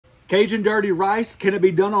Cajun Dirty Rice, can it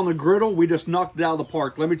be done on the griddle? We just knocked it out of the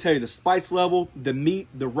park. Let me tell you, the spice level, the meat,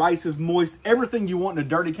 the rice is moist, everything you want in a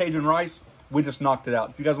dirty Cajun rice, we just knocked it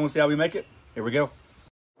out. If you guys want to see how we make it, here we go.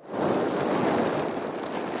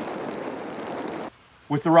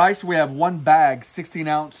 With the rice, we have 1 bag, 16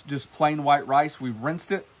 ounce, just plain white rice. We've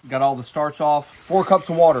rinsed it, got all the starch off. 4 cups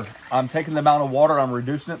of water. I'm taking the amount of water, I'm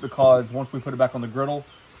reducing it because once we put it back on the griddle,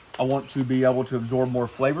 I want to be able to absorb more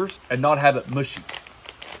flavors and not have it mushy.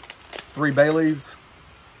 3 bay leaves,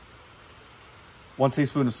 1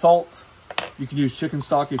 teaspoon of salt. You can use chicken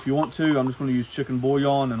stock if you want to. I'm just going to use chicken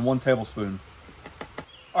bouillon and 1 tablespoon.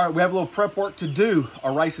 All right, we have a little prep work to do.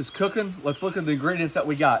 Our rice is cooking. Let's look at the ingredients that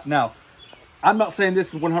we got. Now, I'm not saying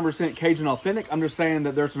this is 100% Cajun authentic. I'm just saying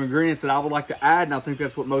that there's some ingredients that I would like to add, and I think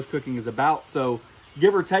that's what most cooking is about. So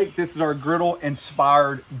give or take, this is our griddle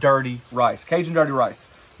inspired dirty rice, Cajun dirty rice.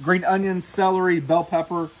 Green onion, celery, bell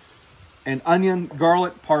pepper, and onion,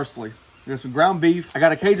 garlic, parsley. There's some ground beef. I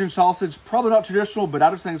got a Cajun sausage, probably not traditional, but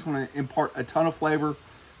I just think it's going to impart a ton of flavor.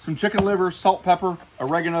 Some chicken liver, salt, pepper,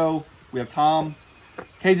 oregano. We have thyme,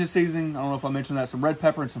 Cajun seasoning. I don't know if I mentioned that. Some red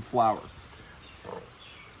pepper and some flour.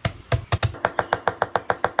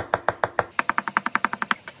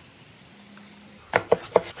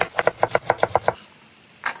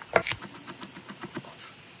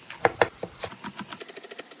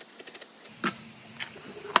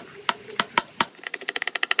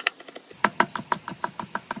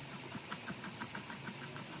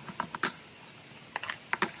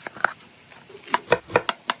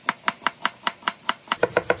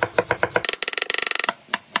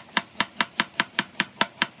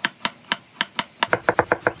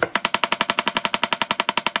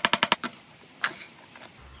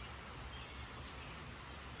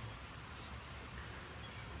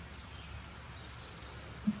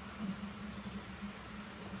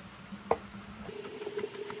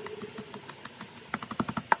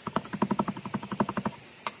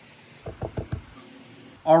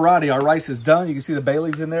 Alrighty, our rice is done. You can see the bay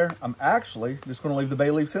leaves in there. I'm actually just going to leave the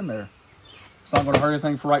bay leaves in there. It's not going to hurt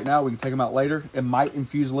anything for right now. We can take them out later. It might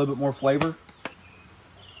infuse a little bit more flavor.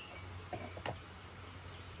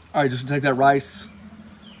 All right, just to take that rice,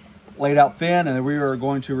 lay it out thin, and then we are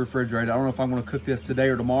going to refrigerate it. I don't know if I'm going to cook this today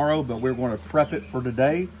or tomorrow, but we're going to prep it for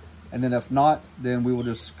today. And then if not, then we will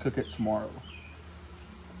just cook it tomorrow.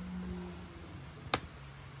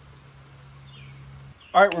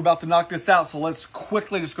 All right, we're about to knock this out, so let's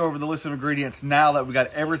quickly just go over the list of ingredients now that we got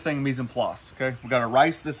everything mise en place, okay? We got our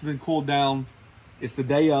rice that's been cooled down. It's the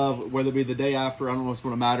day of, whether it be the day after, I don't know what's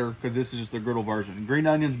going to matter because this is just the griddle version. Green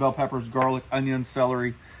onions, bell peppers, garlic, onions,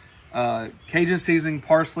 celery, Cajun seasoning,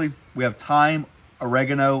 parsley. We have thyme,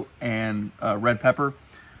 oregano, and red pepper.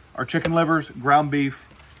 Our chicken livers, ground beef.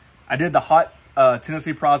 I did the hot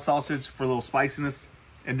Tennessee fried sausage for a little spiciness,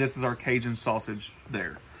 and this is our Cajun sausage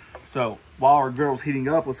there. So while our griddle's heating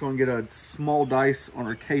up, let's go and get a small dice on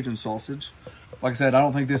our Cajun sausage. Like I said, I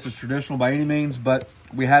don't think this is traditional by any means, but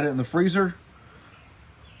we had it in the freezer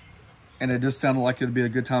and it just sounded like it'd be a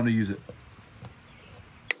good time to use it.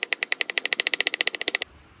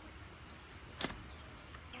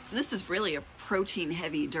 So this is really a protein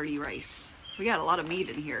heavy dirty rice. We got a lot of meat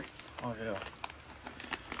in here. Oh yeah.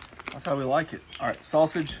 That's how we like it. All right,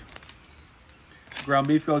 sausage. Ground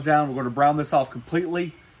beef goes down. We're going to brown this off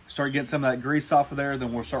completely. Start getting some of that grease off of there,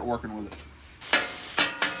 then we'll start working with it.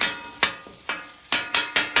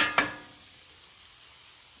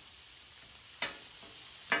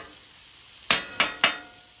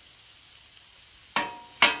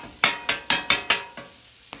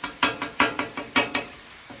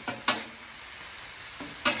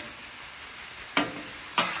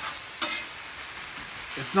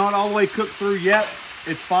 It's not all the way cooked through yet.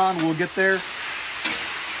 It's fine, we'll get there.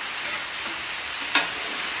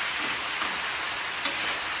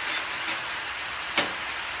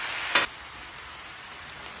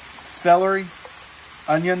 Celery,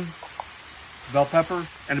 onion, bell pepper,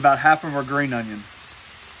 and about half of our green onion.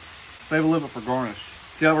 Save a little bit for garnish.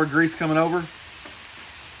 See how our grease coming over?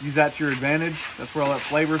 Use that to your advantage. That's where all that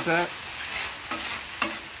flavor's at.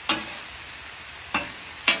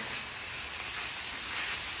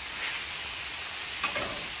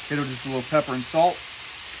 Hit it with just a little pepper and salt.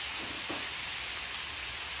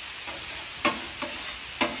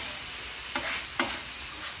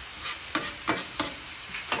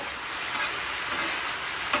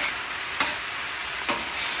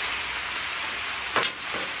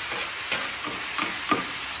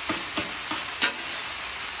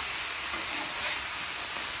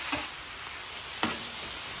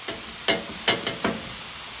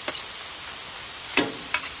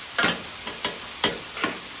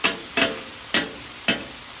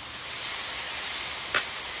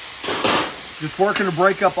 Just working to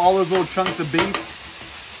break up all those little chunks of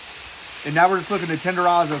beef. And now we're just looking to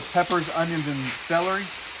tenderize those peppers, onions, and celery.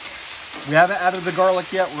 We haven't added the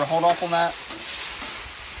garlic yet. We're gonna hold off on that.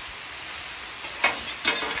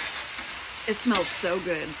 It smells so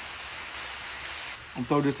good. I'm gonna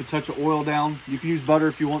throw just a touch of oil down. You can use butter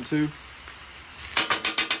if you want to.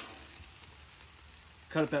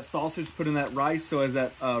 Cut up that sausage, put in that rice. So as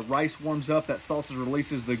that rice warms up, that sausage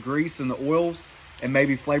releases the grease and the oils and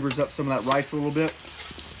maybe flavors up some of that rice a little bit.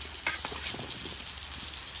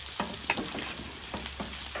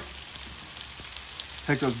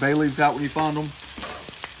 Take those bay leaves out when you find them.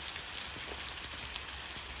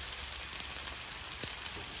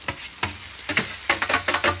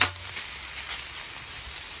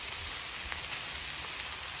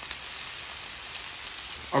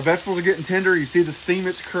 Our vegetables are getting tender. You see the steam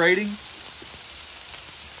it's creating.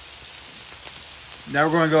 Now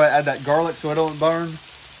we're going to go ahead and add that garlic so it don't burn.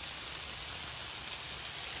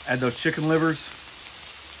 Add those chicken livers.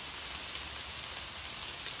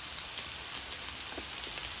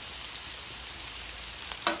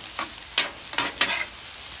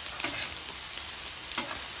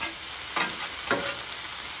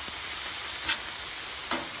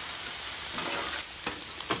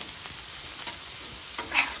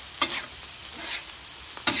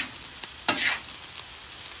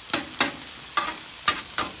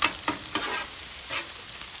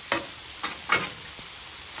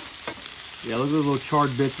 Yeah, look at those little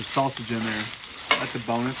charred bits of sausage in there. That's a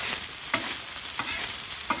bonus.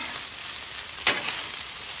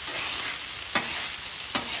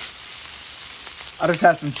 I just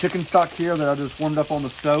have some chicken stock here that I just warmed up on the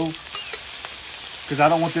stove because I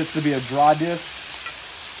don't want this to be a dry dish.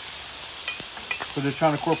 So just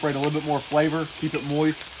trying to incorporate a little bit more flavor, keep it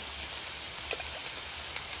moist.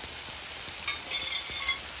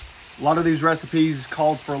 A lot of these recipes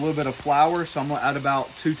called for a little bit of flour, so I'm gonna add about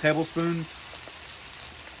 2 tablespoons.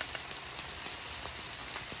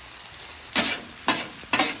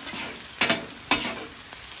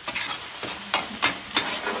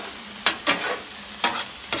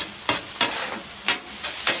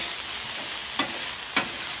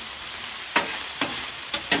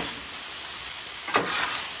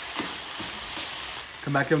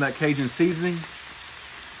 Come back in with that Cajun seasoning.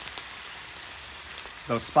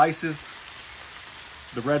 Those spices,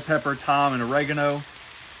 the red pepper, thyme, and oregano.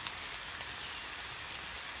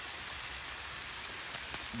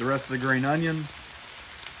 The rest of the green onion.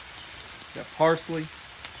 Got parsley.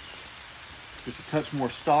 Just a touch more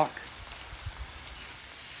stock.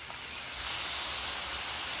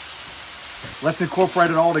 Let's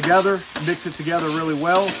incorporate it all together, mix it together really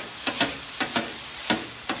well.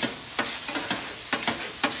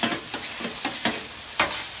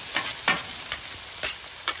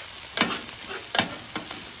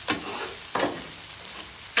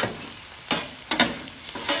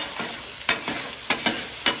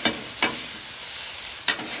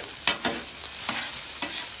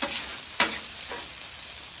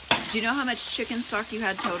 Do you know how much chicken stock you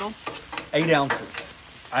had total? 8 ounces.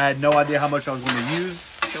 I had no idea how much I was going to use.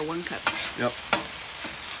 So 1 cup. Yep.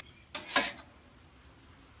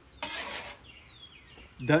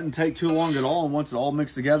 Doesn't take too long at all, and once it all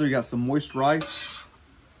mixed together, you got some moist rice.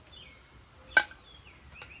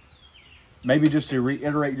 Maybe just to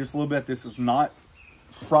reiterate just a little bit, this is not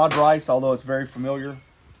fried rice, although it's very familiar.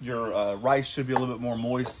 Your rice should be a little bit more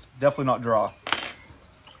moist, definitely not dry.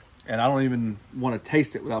 And I don't even want to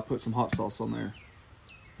taste it without putting some hot sauce on there.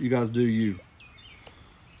 You guys do you.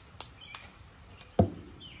 All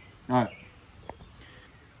right.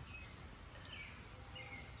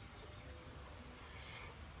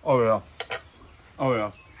 Oh yeah. Oh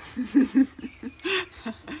yeah.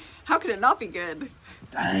 How could it not be good?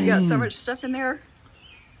 Dang. You got so much stuff in there.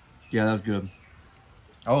 Yeah, that's good.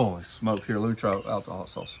 Oh, it's smoked. Here, let me try out the hot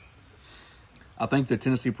sauce. I think the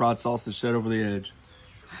Tennessee Pride sauce is shed over the edge.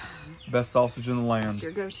 Best sausage in the land. It's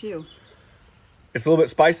your go-to. It's a little bit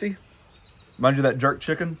spicy. Reminds you of that jerk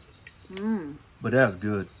chicken. But that's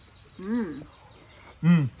good. Oh,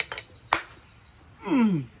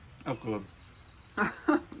 good.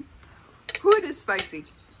 Ooh, it is spicy.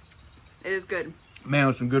 It is good. Man,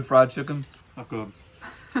 with some good fried chicken. That's good.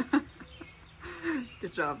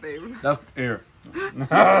 Good job, babe. That's here.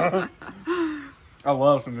 I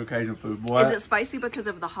love some good Cajun food, boy. Is it spicy because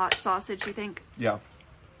of the hot sausage, you think? Yeah.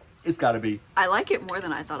 It's got to be. I like it more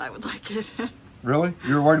than I thought I would like it. Really?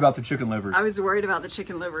 You were worried about the chicken livers. I was worried about the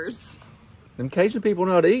chicken livers. Them Cajun people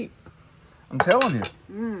know how to eat. I'm telling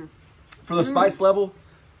you. For the spice level.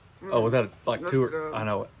 Oh, was that like That's 2 or? good. I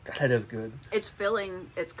know it. That is good. It's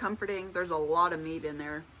filling. It's comforting. There's a lot of meat in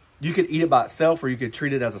there. You could eat it by itself, or you could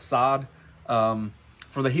treat it as a side.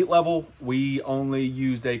 For the heat level, we only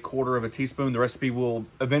used 1/4 teaspoon. The recipe will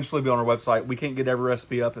eventually be on our website. We can't get every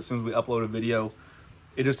recipe up as soon as we upload a video.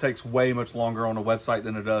 It just takes way much longer on a website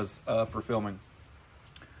than it does for filming.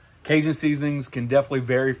 Cajun seasonings can definitely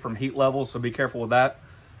vary from heat level, so be careful with that.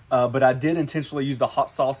 But I did intentionally use the hot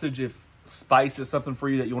sausage. If spice is something for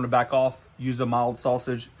you that you want to back off, use a mild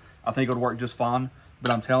sausage. I think it would work just fine.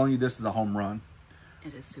 But I'm telling you, this is a home run.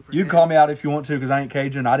 It is super You good. can call me out if you want to, because I ain't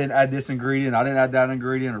Cajun. I didn't add this ingredient. I didn't add that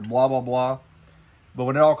ingredient, or blah, blah, blah. But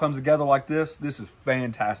when it all comes together like this is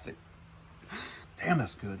fantastic. Damn,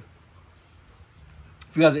 that's good.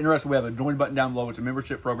 If you guys are interested, we have a join button down below. It's a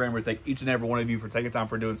membership program where we thank each and every one of you for taking time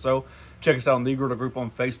for doing so. Check us out on the Griddle group on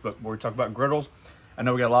Facebook, where we talk about griddles. I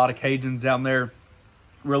know we got a lot of Cajuns down there.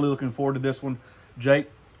 Really looking forward to this one. Jake,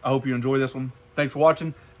 I hope you enjoy this one. Thanks for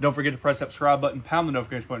watching. Don't forget to press that subscribe button, pound the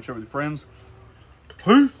notification button, share it with your friends.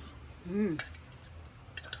 Peace.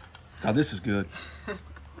 God, this is good.